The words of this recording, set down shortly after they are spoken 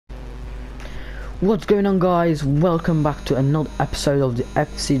What's going on, guys? Welcome back to another episode of the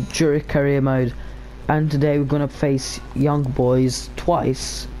FC Zürich career mode, and today we're gonna face young boys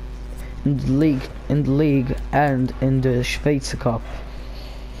twice in the league and in the Schweizer Cup.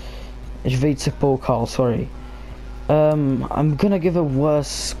 Schweizer Pokal, sorry. I'm gonna give a worse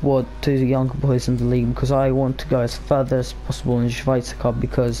squad to the young boys in the league because I want to go as further as possible in the Schweizer Cup,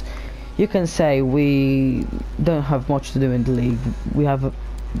 because you can say we don't have much to do in the league. We have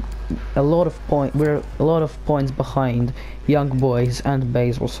we're a lot of points behind young boys and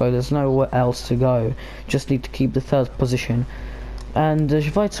Basel, so there's nowhere else to go. Just need to keep the third position. And the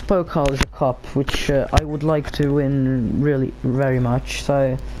Schweizer Pokal is a cup which I would like to win really very much,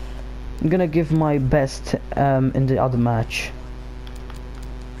 so I'm gonna give my best in the other match.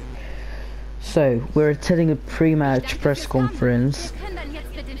 So we're attending a pre-match press conference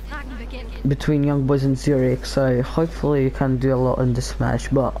between young boys and Zürich, so hopefully you can do a lot in this match,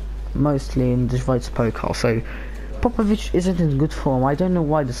 but mostly in the Schweizer Pokal. So Popovic isn't in good form. I don't know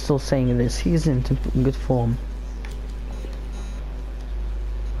why they're still saying this. He isn't in good form.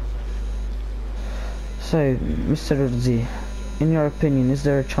 So, Mr. Rudzi, in your opinion, is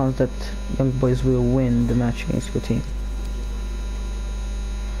there a chance that young boys will win the match against your team?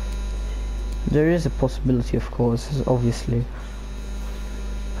 There is a possibility, of course, obviously.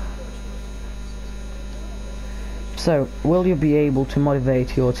 So, will you be able to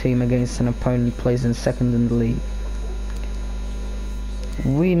motivate your team against an opponent who plays in second in the league?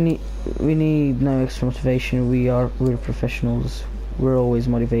 We need no extra motivation. We're professionals. We're always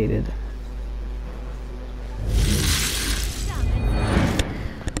motivated.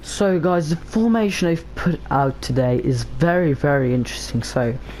 So guys, the formation I've put out today is very interesting.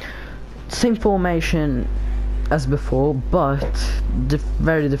 So, same formation as before, but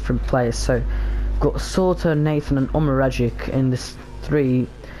very different players. So got Sorter, Nathan and Omer Rajic in this three.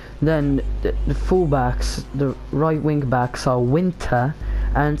 Then the fullbacks, the right wing backs are Winter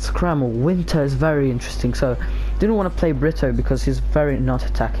and Scramble. Winter is very interesting, so didn't want to play Brito because he's very not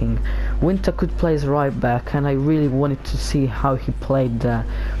attacking. Winter could play as right back, and I really wanted to see how he played there.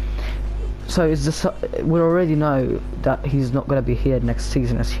 So we already know that he's not going to be here next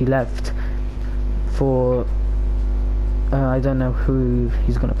season, as he left for I don't know who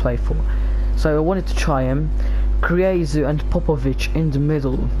he's going to play for. So I wanted to try him. Kriezu and Popovic in the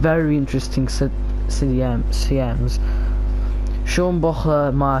middle, very interesting CMs.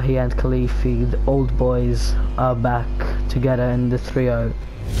 Schonbocher, Mahi and Khalifi, the old boys, are back together in the trio.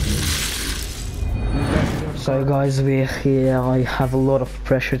 So guys, we're here. I have a lot of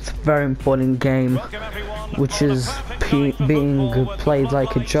pressure. It's a very important game, which is being played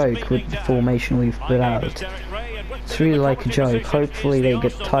like a joke with the formation we've put out. It's really like a joke. Hopefully they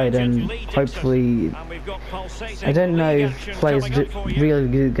get tired, and hopefully, I don't know if players really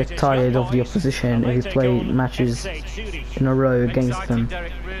do get tired of the opposition if we play matches in a row against them.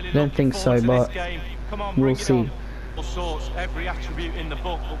 I don't think so, but we'll see. Every attribute in the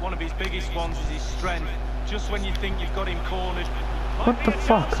book, but one of his biggest ones is his strength. Just when you think you've got him cornered. What the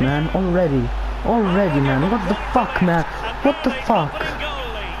fuck, man? Already, man. What the fuck, man? What the fuck?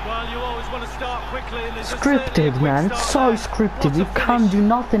 Scripted, man. It's so scripted. You can't do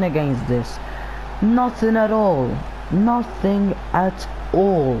nothing against this. Nothing at all. Nothing at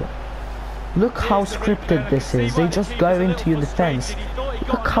all. Look how scripted this is. They just go into your defense.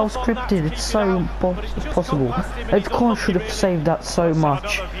 Look how scripted. It's so impossible. Edcon should have saved that so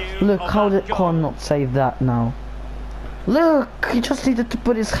much. Look, how did Edcon not save that now? Look, he just needed to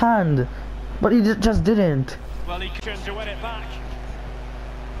put his hand, but he just didn't. Well, he couldn't win it back.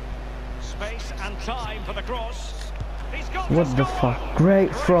 Space and time for the cross. What the fuck?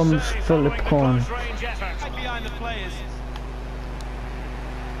 Great from Philip Korn. Behind the players.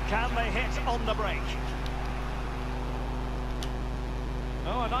 Can they hit on the break?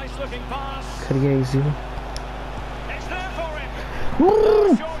 Oh, a nice looking pass. Kriezu. It's there for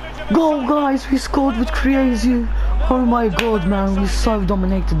him. Goal, guys! We scored with Kriezu. Oh my god, man, we so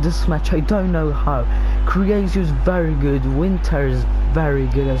dominated this match. I don't know how. Kriezu is very good. Winter is very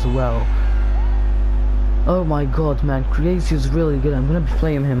good as well. Oh my god, man, Kriezu is really good. I'm gonna be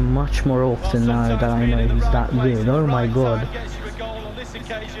playing him much more often now that I know he's that good. Oh my god.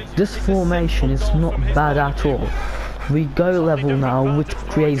 This formation is not bad at all. We go level now with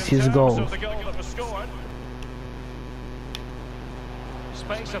Kriezu's goal.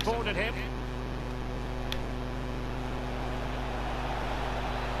 Space afforded him.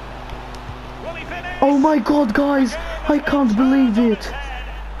 Oh my god, guys, I can't believe it.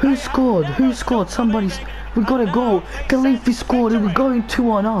 Who scored? Who scored? We got a goal. Khalifi scored and we're going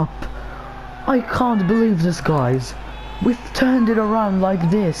 2-1 up. I can't believe this, guys. We've turned it around like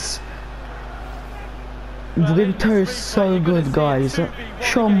this. Winter is so good, guys.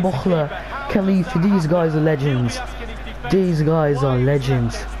 Sean Buchler, Khalifa, these guys are legends. These guys are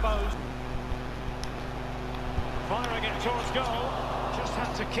legends. Firing it towards goal. Just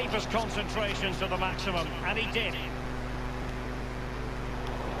had to keep his concentration to the maximum, and he did.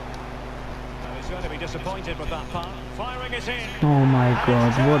 Well, he's going to be disappointed with that part. Firing it in. Oh my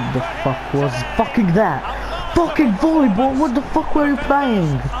god, what the fuck was fucking that? Fucking volleyball, what the fuck were you playing?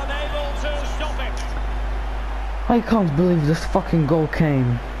 Unable to stop it. I can't believe this fucking goal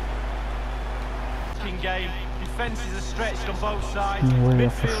came. Game. Defences are stretched on both sides. Way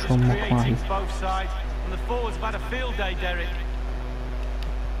off a Midfield Sean is McQuarrie. creating both sides. And the forwards have had a field day, Derek.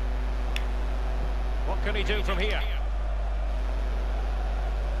 What can he do from here?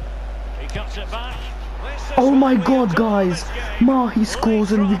 He cuts it back. Oh my god, guys. Mahi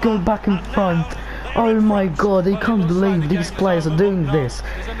scores and we go back in front. Oh my god, I can't believe these players are doing this.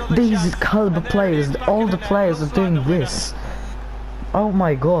 These caliber players, all the players are doing this. Oh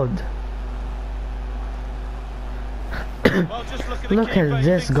my god. Look at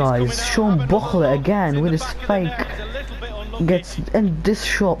this, guys. Sean Buchler again with his fake gets, and this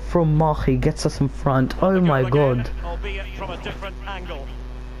shot from Mahi gets us in front. Oh my god. Albeit from a different angle.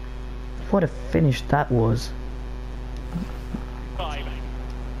 What a finish that was.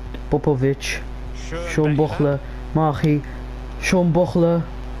 Popovic, Sean Buchler, Mahi, Sean Buchler.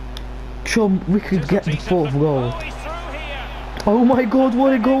 We could get the fourth goal. Oh my god,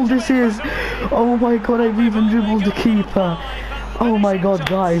 what a goal this is! Oh my god, I've even dribbled the keeper. Oh my god,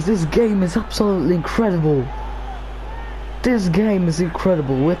 guys, this game is absolutely incredible. This game is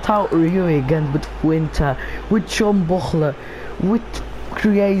incredible. Without Rui again, with Winter, with Sean Buchler, with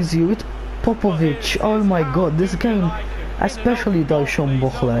Crazy, with Popovic. Oh my god, this game, especially though Sean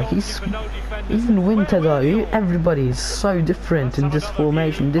Buchler, he's even Winter though, everybody is so different in this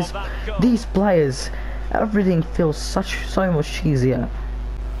formation. These players, everything feels so much easier.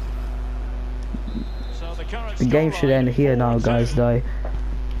 The game should end here now, guys, though.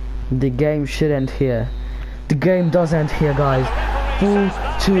 The game should end here. The game does end here, guys.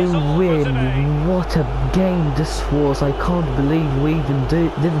 4-2 win. What a game this was. I can't believe we even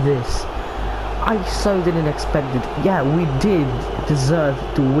did this. I so didn't expect it. Yeah, we did deserve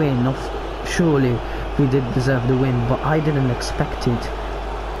to win. Surely we did deserve the win, but I didn't expect it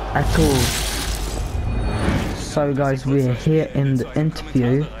at all. So guys, we're here in the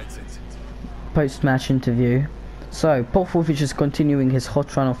interview, post-match interview. So Popovic is continuing his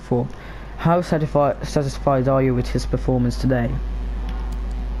hot run of form. How satisfied are you with his performance today?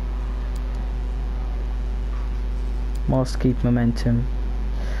 Must keep momentum.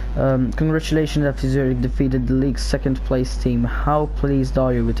 Congratulations, FC Zurich defeated the league's second place team. How pleased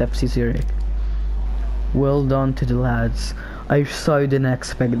are you with FC Zurich? Well done to the lads. I so didn't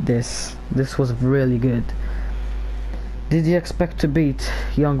expect this. This was really good. Did you expect to beat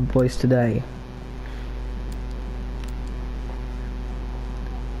Young Boys today?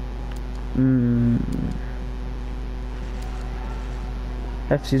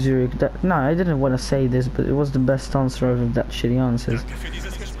 FC Zurich. No, I didn't want to say this, but it was the best answer out of that shitty answers.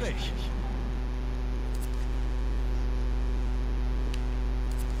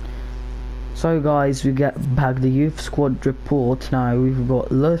 So guys, we get back the youth squad report now. We've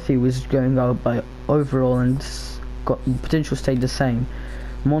got Luffy, which is going out by overall and got potential stay the same.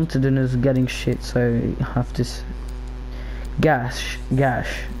 Montadon is getting shit, so you have this Gash.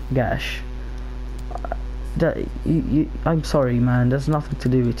 I'm sorry, man. There's nothing to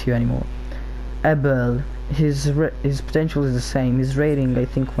do with you anymore. Ebel, his potential is the same. His rating, I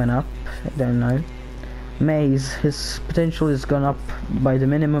think, went up. I don't know. Maze, his potential is gone up by the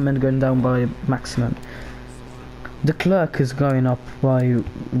minimum and going down by maximum. The clerk is going up by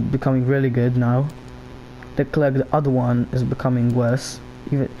becoming really good now. The clerk, the other one, is becoming worse.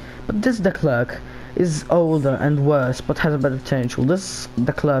 But this the clerk is older and worse, but has a better potential. This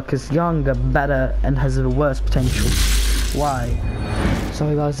the clerk is younger, better, and has a worse potential. Why?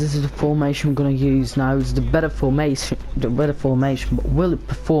 So guys, this is the formation we're gonna use now. It's the better formation, but will it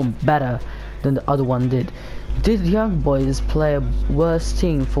perform better than the other one did? Did Young Boys play a worse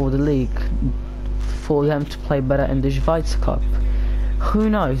team for the league, for them to play better in the Schweiz Cup? Who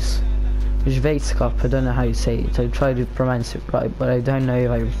knows? Schweiz Cup, I don't know how you say it. I try to pronounce it right, but I don't know if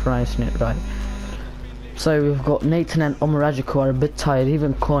I'm pronouncing it right. So we've got Nathan and Omaragic who are a bit tired.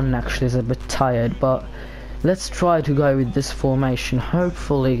 Even Con actually is a bit tired, but let's try to go with this formation.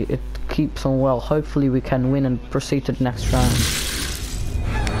 Hopefully it keeps on well. Hopefully we can win and proceed to the next round.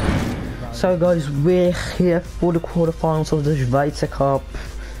 So guys, we're here for the quarterfinals of the Schweizer Cup.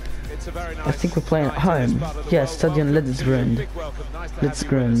 I think we're playing at home. Yeah, Stadion Letzgrund.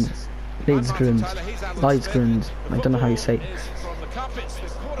 Leidsgrund, I don't know how you say it.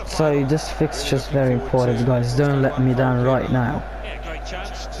 So this fixture's very important, guys. Don't let me down right now.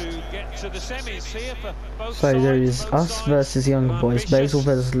 So there is us versus Young Boys, Basel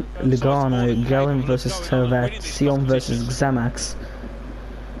versus Lugano, Galen versus Servet, Sion versus Xamax.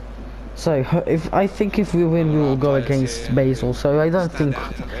 So I think if we win, we will go against Basel. So I don't think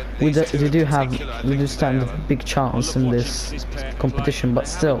we do stand a big chance in this competition. But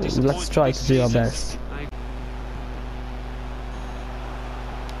still, let's try to do our best.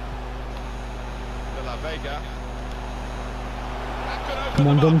 Come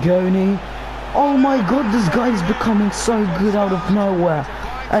on, Domgioni. Oh my god, this guy is becoming so good out of nowhere.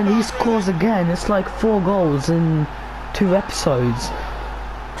 And he scores again. It's like 4 goals in 2 episodes.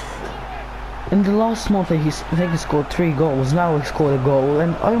 In the last month, I think he scored 3 goals. Now he scored a goal.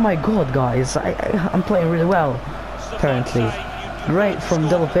 And oh my god, guys, I'm playing really well, apparently. Great from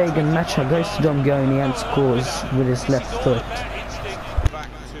Del Vega, and Mecha goes to Domgioni and scores with his left foot.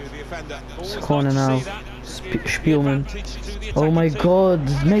 It's corner now. Spielman. Oh my god,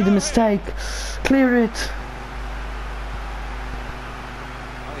 made a mistake. Clear it.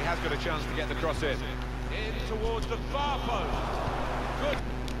 Well, he has got a chance to get the cross in towards the far post. Good.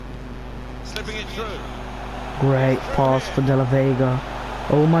 Slipping it through. Great pass for De La Vega.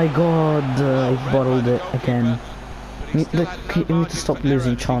 Oh my god, he bottled it again. You need to stop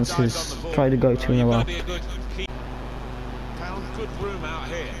losing chances. Try to go 2-0 up. Found good room out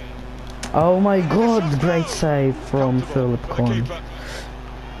here. Oh my god, great save from Philip Kohn.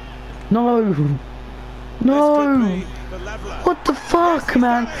 No! No! What the fuck,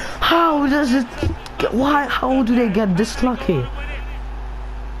 man? How does it... Why? How do they get this lucky?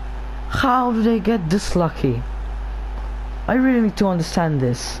 How do they get this lucky? I really need to understand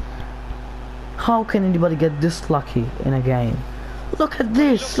this. How can anybody get this lucky in a game? Look at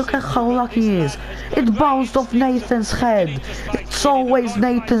this, look at how lucky he is. It bounced off Nathan's head. It's always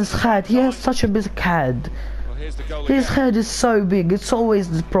Nathan's head. He has such a big head. His head is so big, it's always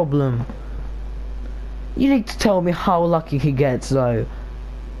the problem. You need to tell me how lucky he gets though.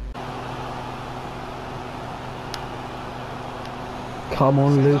 Come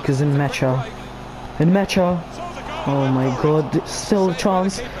on, Lucas and Mecha. And Mecha. Oh my god, still a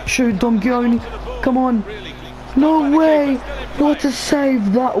chance. Shoot, Domgioni. Come on. No way! What a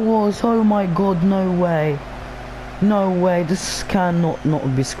save that was! Oh my god, no way. No way, this cannot not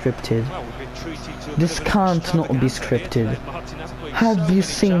be scripted. This can't not be scripted. Have you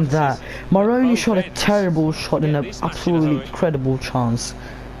seen that? Maroni shot a terrible shot in an absolutely incredible chance.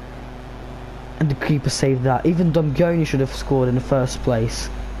 And the keeper saved that. Even Domgioni should have scored in the first place.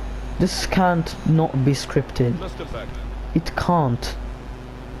 This can't not be scripted. It can't.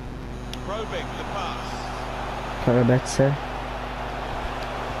 Karabetse.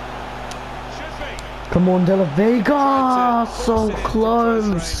 Come on, De La Vega! So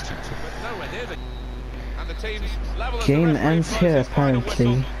close! Game ends here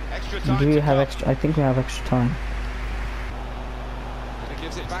apparently. Do we have extra? I think we have extra time. And it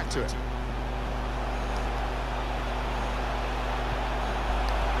gives it back to it.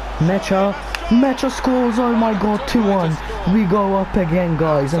 Mecha scores, oh my god, 2-1. We go up again,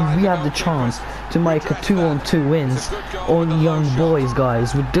 guys, and we have the chance to make a 2-on-2 wins on Young Boys,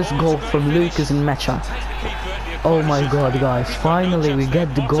 guys, with this goal from Lucas and Mecha. Oh my god, guys, finally we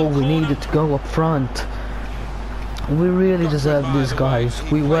get the goal we needed to go up front. We really deserve this, guys.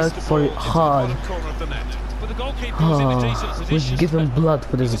 We worked for it hard. We've given blood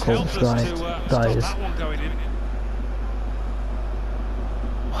for this goal, guys.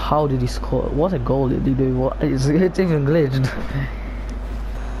 How did he score? What a goal did he do? What is it even glitched?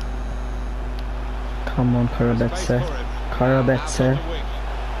 Come on, Karabetse.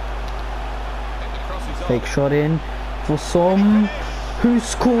 Fake shot in for Som, who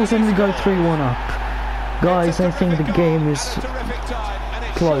scores, and we go 3-1 up. Guys, I think the game is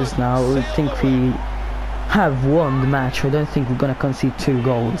closed now. I think we have won the match. I don't think we're gonna concede 2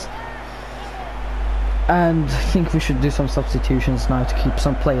 goals. And I think we should do some substitutions now to keep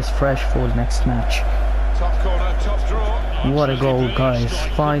some players fresh for the next match. Top corner, top draw. What a goal, guys.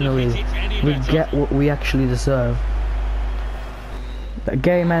 Finally, we get what we actually deserve. The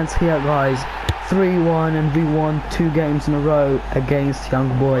game ends here, guys. 3-1, and we won 2 games in a row against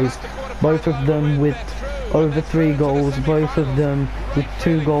Young Boys. Both of them with over 3 goals, both of them with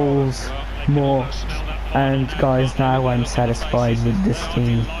 2 goals more. And guys, now I'm satisfied with this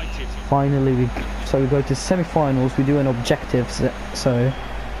team. Finally, we go to semi-finals. We do an objective,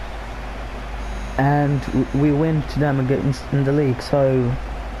 and we win to them against in the league. So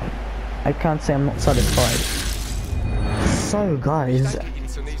I can't say I'm not satisfied. So guys,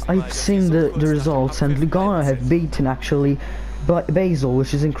 I've seen the results, and Lugano have beaten actually Basel,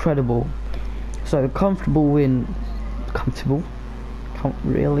 which is incredible. So comfortable win. Comfortable?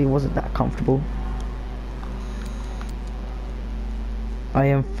 Really, was it that comfortable? I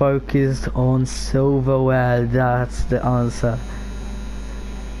am focused on silverware, that's the answer.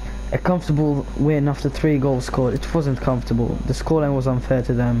 A comfortable win after 3 goals scored. It wasn't comfortable. The scoreline was unfair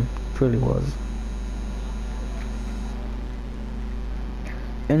to them. It really was.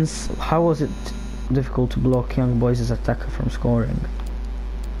 And how was it difficult to block Young Boys' attacker from scoring?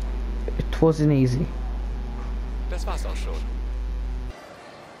 It wasn't easy.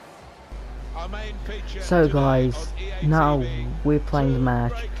 So guys, now we're playing the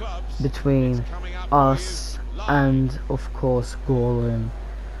match between us and of course Gorlin.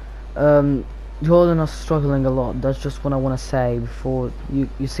 Gorlin are struggling a lot. That's just what I want to say before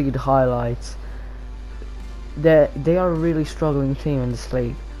you see the highlights. They are a really struggling team in this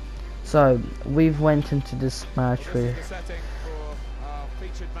league. So we've went into this match with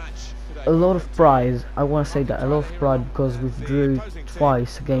a lot of pride. I want to say that, a lot of pride, because we've drew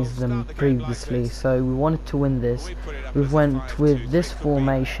twice against them previously, so we wanted to win this. We went with this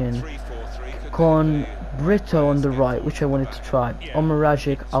formation, con Brito on the right, which I wanted to try,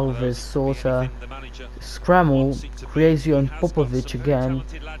 Omaragic, Alves, Sorta, Scramble, Crazy and Popovic again,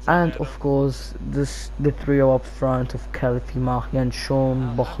 and of course the trio up front of Kalifi, Mahi and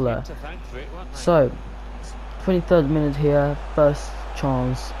Sean Bochler. So 23rd minute here, first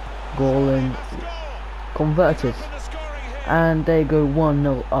chance, Gorlin converted, and they go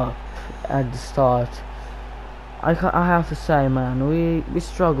 1-0 up at the start. I have to say, man, we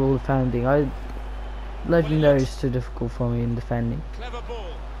struggle defending. Legendary is too difficult for me in defending.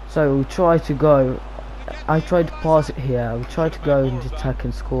 So we try to go. I tried to pass it here. We tried to go into attack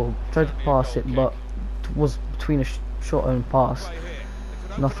and score. Tried to pass it, but it was between a short and pass.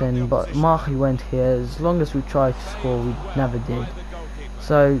 Nothing. But Mahi went here. As long as we tried to score, we never did.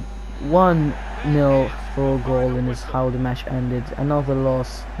 So 1-0 for a goal, and is how the match ended. Another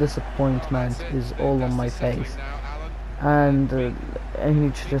loss. Disappointment is all on my face. And I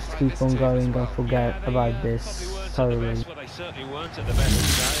need to just keep on going and forget about this thoroughly. So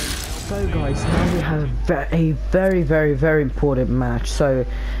guys, now we have a very important match. So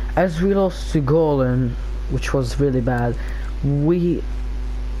as we lost to Gorlin, which was really bad, we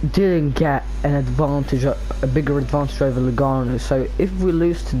didn't get an advantage, a bigger advantage over Lugano. So if we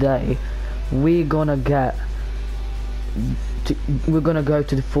lose today, we're gonna go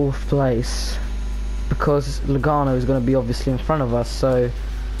to the 4th place, because Lugano is going to be obviously in front of us, so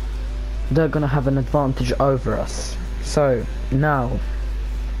they're going to have an advantage over us. So now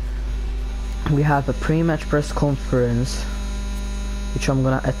we have a pre-match press conference, which I'm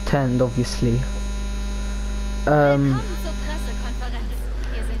going to attend obviously.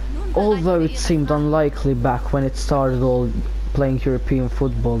 Although it seemed unlikely back when it started all playing European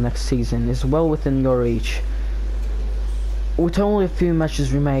football next season, is well within your reach. With only a few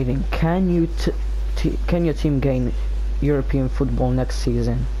matches remaining, can your team gain European football next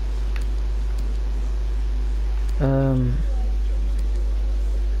season?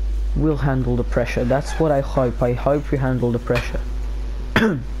 We'll handle the pressure. That's what I hope. I hope we handle the pressure.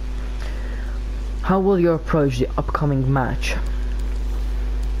 How will you approach the upcoming match?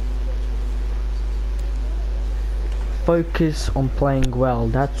 Focus on playing well.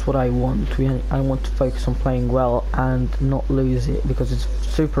 That's what I want. I want to focus on playing well and not lose it, because it's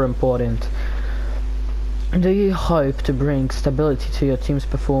super important. Do you hope to bring stability to your team's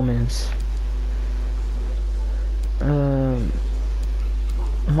performance?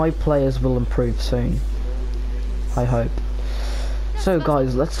 My players will improve soon, I hope. So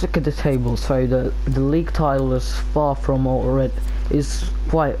guys, let's look at the table. So the league title is far from already, is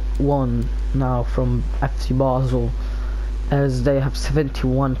quite won now from FC Basel, as they have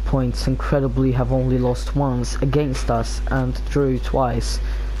 71 points, incredibly have only lost once against us and drew twice.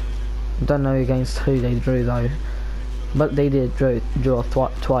 Don't know against who they drew though, but they did draw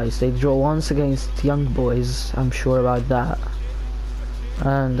twice. They draw once against Young Boys, I'm sure about that,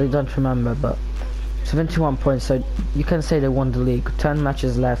 and I don't remember, but 71 points, so you can say they won the league. 10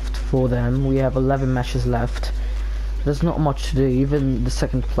 matches left for them, we have 11 matches left. There's not much to do. Even the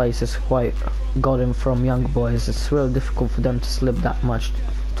 2nd place is quite gotten from Young Boys. It's really difficult for them to slip that much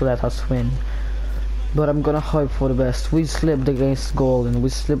to let us win, but I'm gonna hope for the best. We slipped against Gorlin, we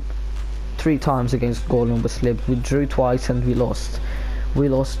slipped 3 times against Gorlin, we slipped. We drew twice and we lost. We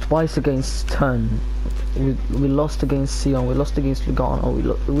lost twice against Tun. We lost against Sion. We lost against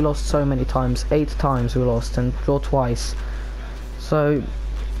Lugano. We lost so many times. 8 times we lost and draw twice. So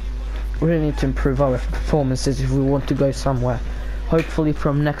we really need to improve our performances if we want to go somewhere. Hopefully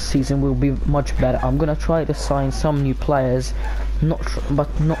from next season we'll be much better. I'm gonna try to sign some new players, I'm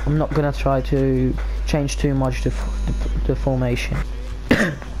not gonna try to change too much the formation.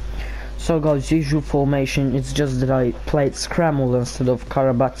 So guys, usual formation, it's just that I played Scramble instead of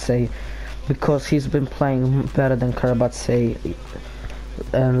Karabatse, because he's been playing better than Karabatse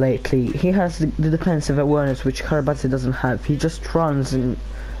lately. He has the defensive awareness which Karabatse doesn't have. He just runs in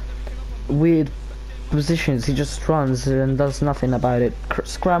weird positions, he just runs and does nothing about it.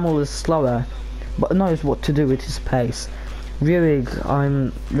 Scramble is slower, but knows what to do with his pace. Zürich,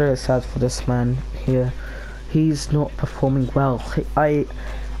 I'm really sad for this man here. He's not performing well.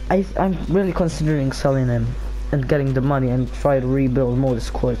 I'm really considering selling him and getting the money and try to rebuild more the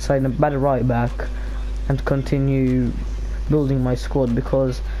squad, sign a better right back and continue building my squad,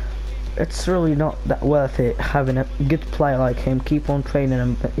 because it's really not that worth it having a good player like him, keep on training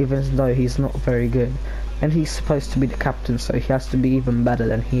him even though he's not very good. And he's supposed to be the captain, so he has to be even better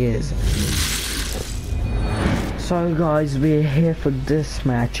than he is. So guys, we're here for this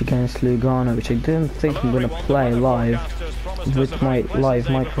match against Lugano, which I didn't think I'm gonna play live with my live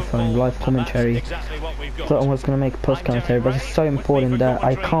microphone, live commentary. Thought I was gonna make a post commentary, but it's so important that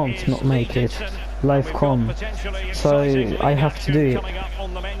I can't not make it live com, so I have to do it.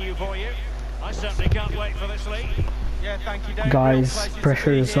 Guys,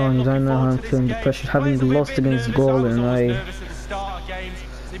 pressure is on. I don't know how I'm feeling the pressure, having lost against goal, and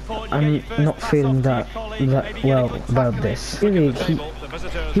I'm not feeling that well about this. Really,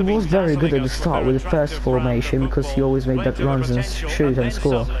 he was very good at the start with the first formation, because he always made that runs and shoot and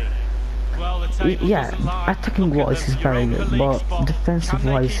score. Yeah, attacking wise he's very good, but defensive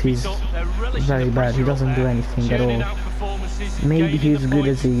wise he's very bad. He doesn't do anything at all. Maybe he's good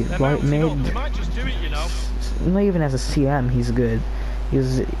as a right mid, not even as a CM he's good.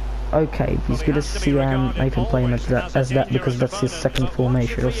 He's okay, he's good as CM, I can play him as that because that's his second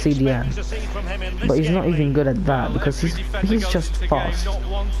formation, or CDM. But he's not even good at that, because he's just fast.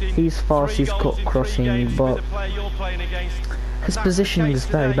 He's fast, he's got crossing, but his positioning is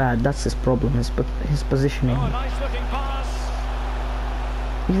very bad. That's his problem, his positioning.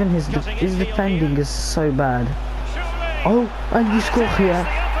 Even his defending is so bad. Oh, and you score here.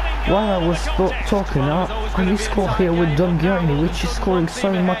 While I was talking, and we score here with Dongioni, which is scoring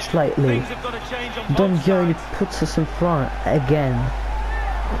so much lately. Dongioni puts us in front again.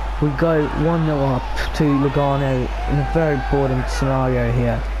 We go 1-0 up to Lugano in a very important scenario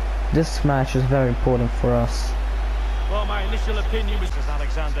here. This match is very important for us. Well, my initial opinion was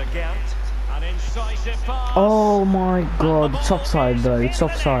Alexander Gant, an incisive pass. Oh my god, it's offside though, it's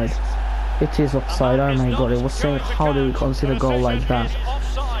offside. It is offside, oh my god, it was saying how do we consider a goal like that?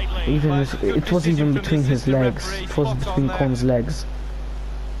 It was even between his legs, it was between Con's legs.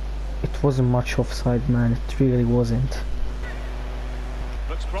 It wasn't much offside, man, it really wasn't.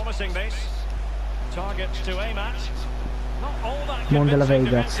 Looks promising, this. Targets to aim at. Not all that Come on, De La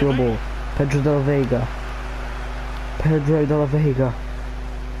Vega, slow ball. Pedro De La Vega. Pedro De La Vega.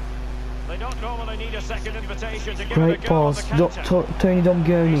 They don't normally need a second invitation to give Great it a go. pass, Tony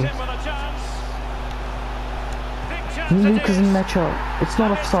Domgioni. Lucas and Mecha. It's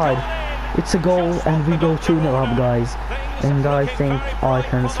not offside. It's a goal and we go 2-0 up, guys. And I think I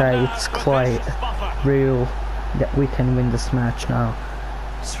can say it's quite real that we can win this match now.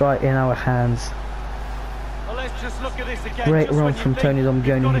 It's right in our hands. Great run from Tony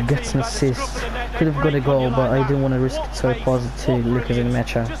Domgioni, who gets an assist. Could have got a goal, but I didn't want to risk it so fast to Lucas and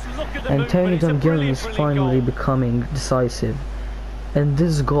Mecha. And Tony Domgioni is finally becoming decisive. And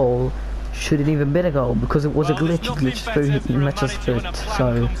this goal shouldn't even been a goal, because it was a glitch through Mecha's foot.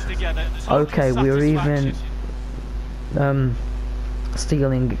 So, okay, we're even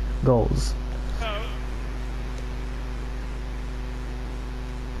stealing goals.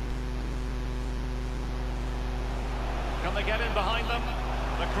 Can they get in behind them?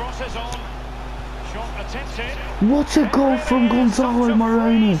 The cross is on. Shot attempted. What a goal from Gonzalo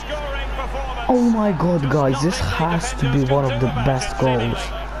Moroni! Oh my god, guys, this has to be one of the best goals.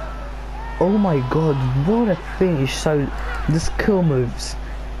 Oh my god, what a finish. So, the skill moves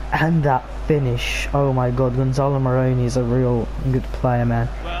and that finish. Oh my god, Gonzalo Moroni is a real good player, man.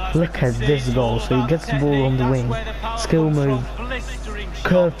 Look at this goal. So he gets the ball on the wing, skill move,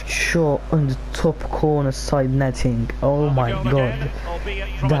 curved shot on the top corner side netting. Oh my god,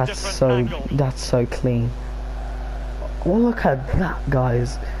 that's so clean. Well, look at that,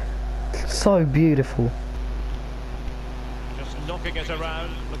 guys. So beautiful. Just knocking it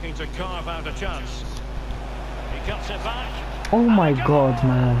around, looking to carve out a chance. He cuts it back. Oh my god,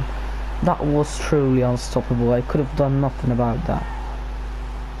 man. That was truly unstoppable. I could have done nothing about that.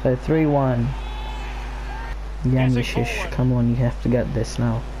 So 3-1. Yanishish, come on, you have to get this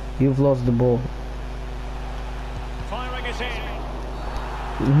now. You've lost the ball. Firing it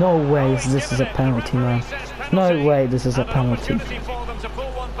in. No way this is a penalty, man. No way this is a penalty. For them to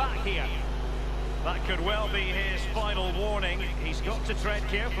pull one back here. That could well be his final warning. He's got to tread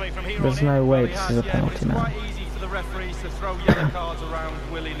carefully from here There's on no in. way this is a penalty, man. It's quite easy for the referees to throw yellow cards around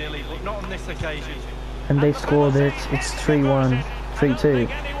willy-nilly, but not on this occasion. And they've scored it. It's 3-1, 3-2.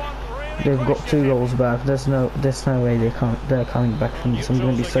 They've got 2 goals back. There's no way they're coming back from this. I'm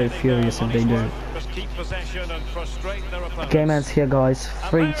gonna be so furious if they do. Game ends here, guys.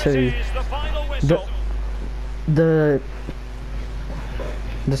 3-2. The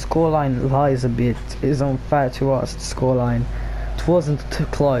scoreline lies a bit. It's unfair to us. The scoreline. It wasn't too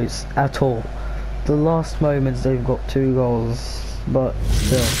close at all. The last moments they've got 2 goals, but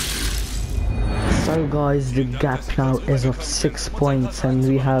still. So guys, the gap now is of 6 points, and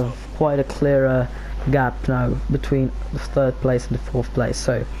we have quite a clearer gap now between the 3rd place and the 4th place.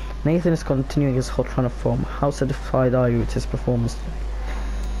 So Nathan is continuing his hot run of form. How satisfied are you with his performance today?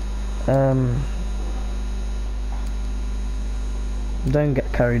 Don't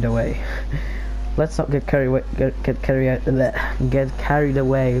get carried away. Let's not get carried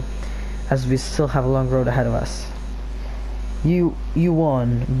away, as we still have a long road ahead of us. You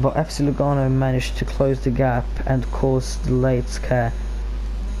won, but FC Lugano managed to close the gap and cause the late scare.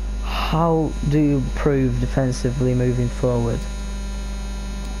 How do you improve defensively moving forward?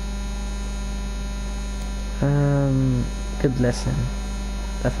 Good lesson,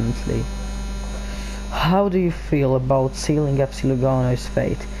 definitely. How do you feel about sealing FC Lugano's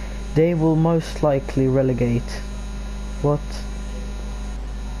fate? They will most likely relegate. What?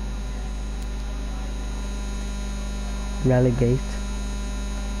 Relegate?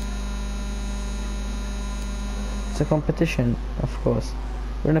 It's a competition, of course.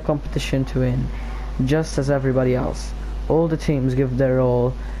 We're in a competition to win, just as everybody else. All the teams give their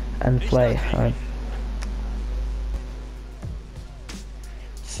all and play.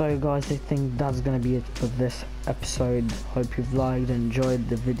 So guys, I think that's gonna be it for this episode. Hope you've liked and enjoyed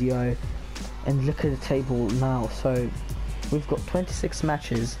the video. And look at the table now. So we've got 26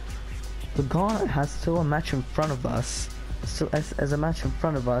 matches. Lugano has still a match in front of us. Still as a match in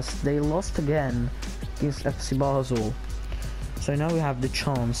front of us. They lost again against FC Basel. So now we have the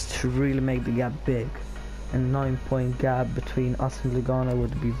chance to really make the gap big. And 9-point gap between us and Lugano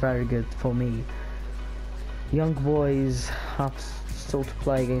would be very good for me. Young boys have still to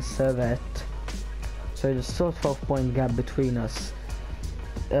play against Servette. So there's still a 12-point gap between us.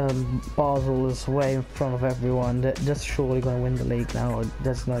 Basel is way in front of everyone. They're just surely going to win the league now.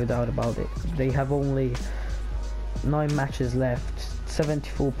 There's no doubt about it. They have only 9 matches left.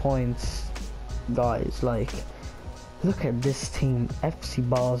 74 points. Guys, like, look at this team, FC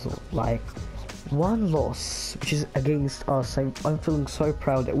Basel. Like, 1 loss, which is against us. I'm feeling so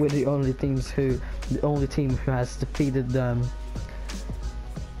proud that we're the only team who has defeated them.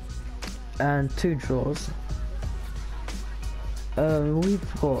 And 2 draws.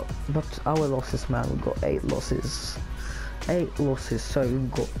 We've got, but our losses, man, we've got 8 losses. 8 losses, so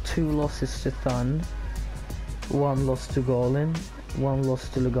we've got 2 losses to Thun, 1 loss to Golin, 1 loss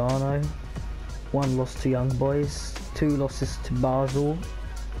to Lugano, 1 loss to Young Boys, 2 losses to Basel,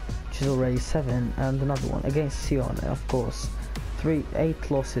 which is already 7, and another one against Sion, of course.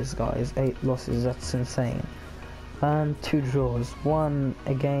 8 losses, guys, 8 losses, that's insane. And 2 draws, 1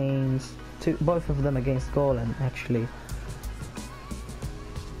 against, both of them against Golin, actually.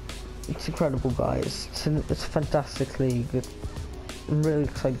 It's incredible, guys. It's fantastically good. I'm really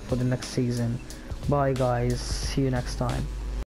excited for the next season. Bye, guys. See you next time.